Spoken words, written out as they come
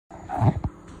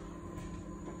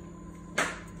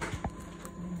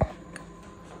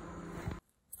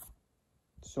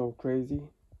So crazy.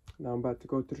 Now I'm about to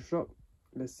go to the shop.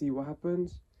 Let's see what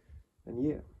happens. And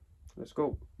yeah, let's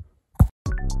go.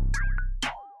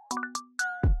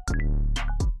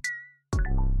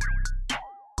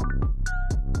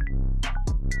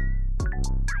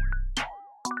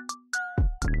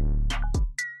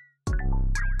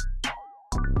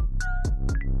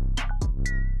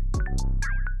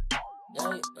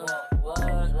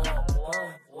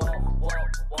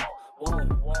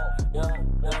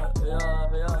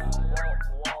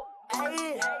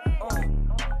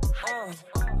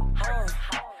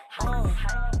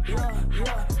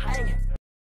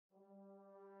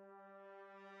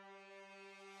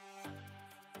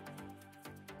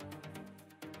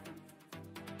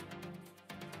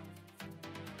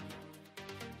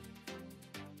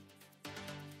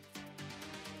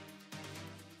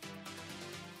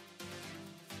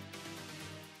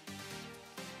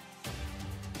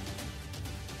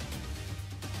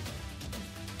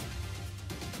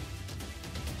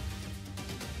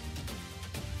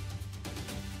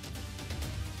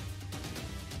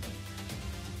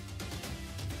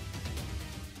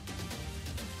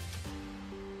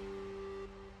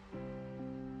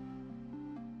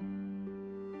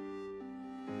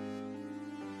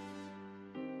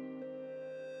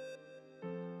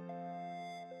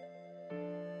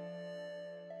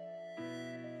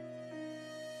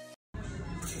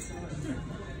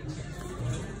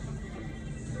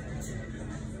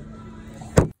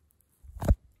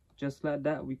 Just like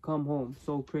that, we come home.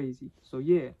 So crazy. So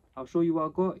yeah, I'll show you what I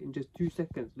got in just 2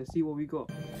 seconds. Let's see what we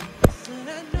got.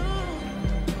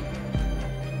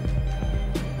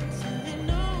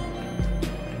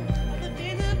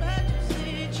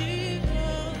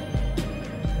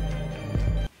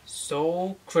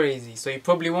 So crazy. So you're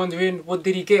probably wondering, what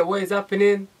did he get? What is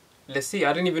happening? Let's see.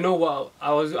 I didn't even know what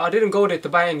I didn't go there to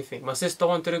buy anything. My sister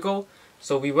wanted to go,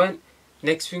 so we went.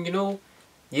 Next thing you know,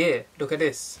 yeah, look at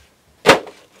this.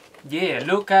 Yeah,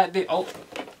 look at this. Oh,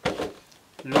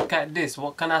 look at this.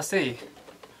 What can I say?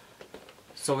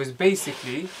 So it's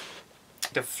basically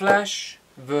the Flash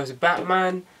versus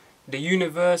Batman, the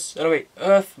universe. Oh wait,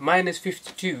 Earth minus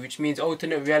 52, which means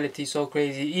alternate reality. So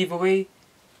crazy. Either way,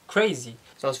 crazy.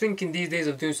 So I was thinking these days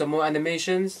of doing some more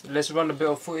animations. Let's run a bit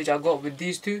of footage I got with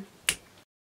these two.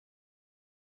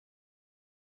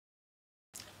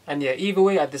 And yeah, either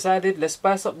way, I decided let's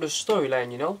spice up the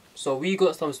storyline, you know. So we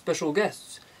got some special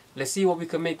guests. Let's see what we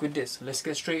can make with this. Let's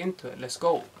get straight into it. Let's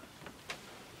go.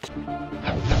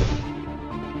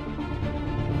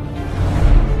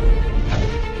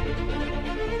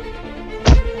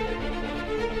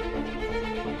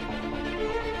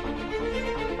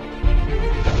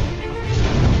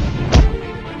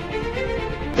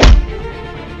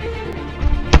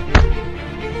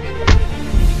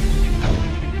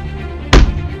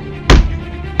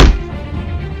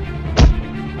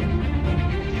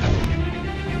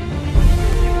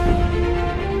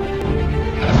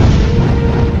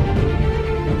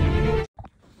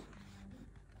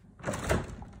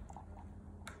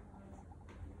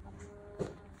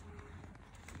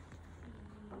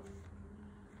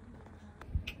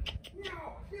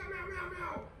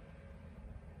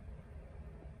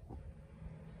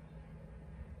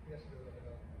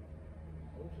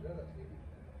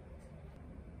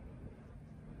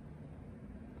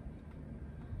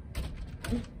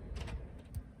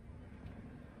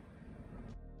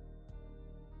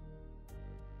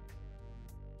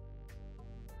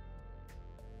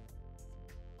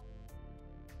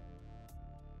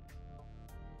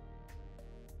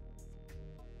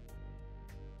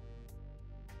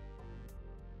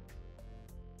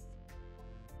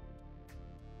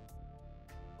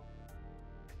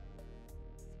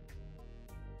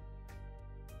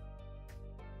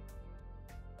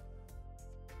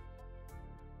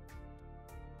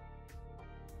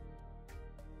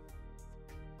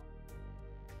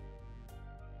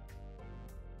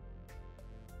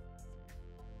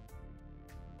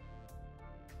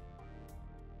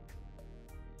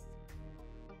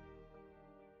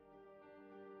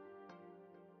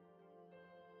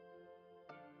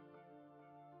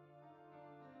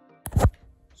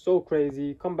 So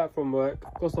crazy. Come back from work,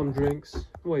 got some drinks.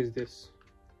 What is this?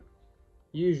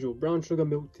 Usual brown sugar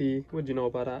milk tea. What do you know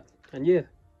about that? And yeah,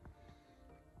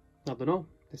 I don't know.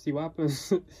 Let's see what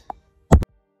happens.